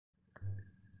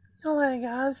Hello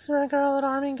guys, regular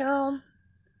Army Girl.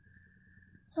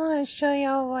 I want to show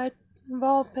you what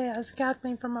Vulpes got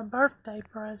me for my birthday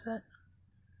present.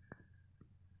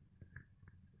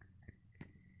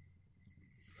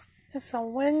 It's a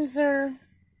Windsor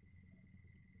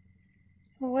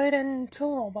wooden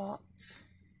toolbox.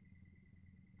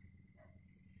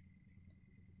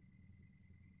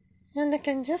 And it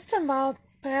can just about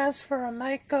pass for a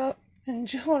makeup and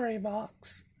jewelry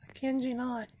box. I kid you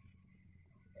not.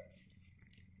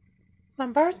 My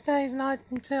birthday's not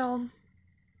until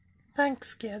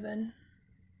Thanksgiving,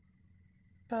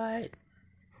 but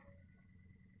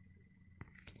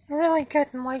I really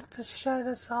couldn't wait to show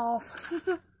this off.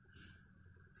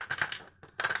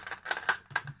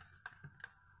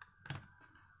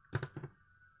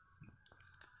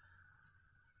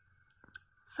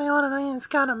 See what I mean? It's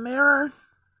got a mirror,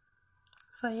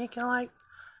 so you can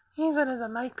use it as a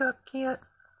makeup kit.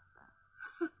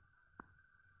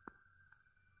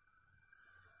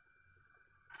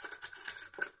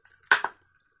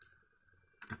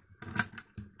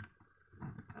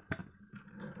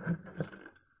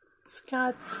 It's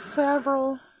got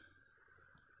several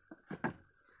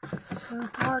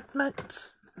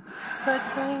compartments, good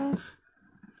things.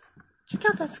 Check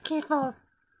out this cute little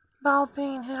ball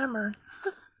peen hammer.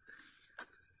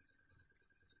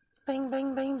 Bing,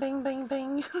 bing, bing, bing, bing,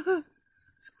 bing.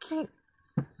 It's cute.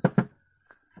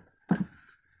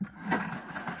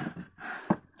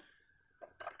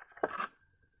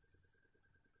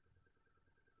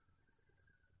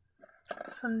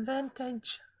 Some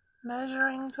vintage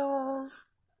measuring tools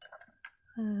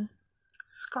and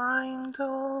scrying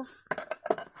tools.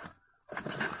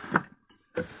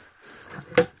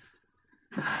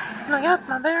 And I got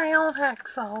my very own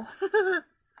hacksaw.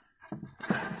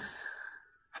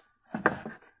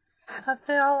 I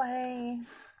feel a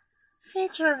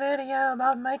future video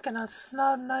about making a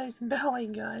snub-nosed belly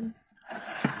gun.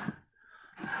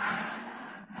 Oh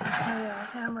yeah,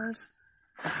 hammers.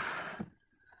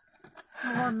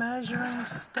 More measuring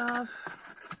stuff.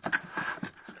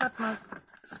 Got my,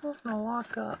 supposed to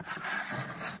lock up.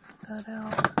 Get that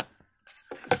out.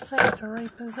 I have to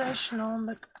reposition them,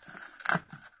 but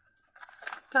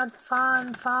got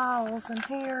fine files in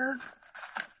here.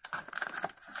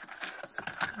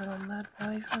 Put them that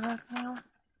way for right now.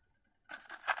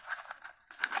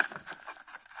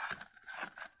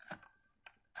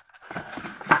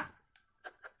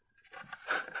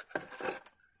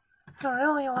 I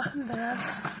really like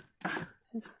this.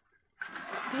 It's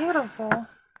beautiful.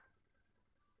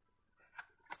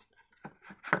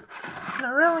 And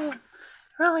I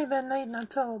really been needing a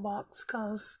toolbox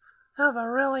because I have a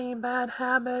really bad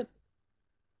habit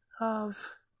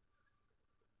of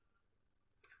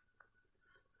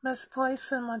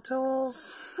misplacing my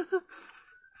tools.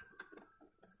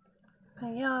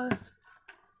 But yeah, it's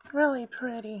really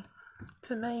pretty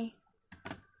to me.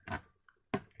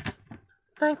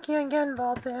 Thank you again,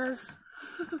 Vulpes.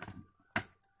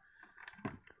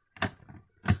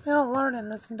 Still learning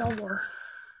this door.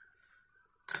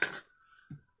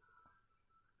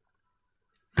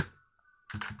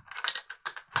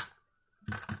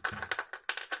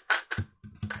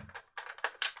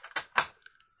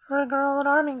 Regular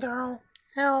Army Girl,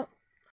 out.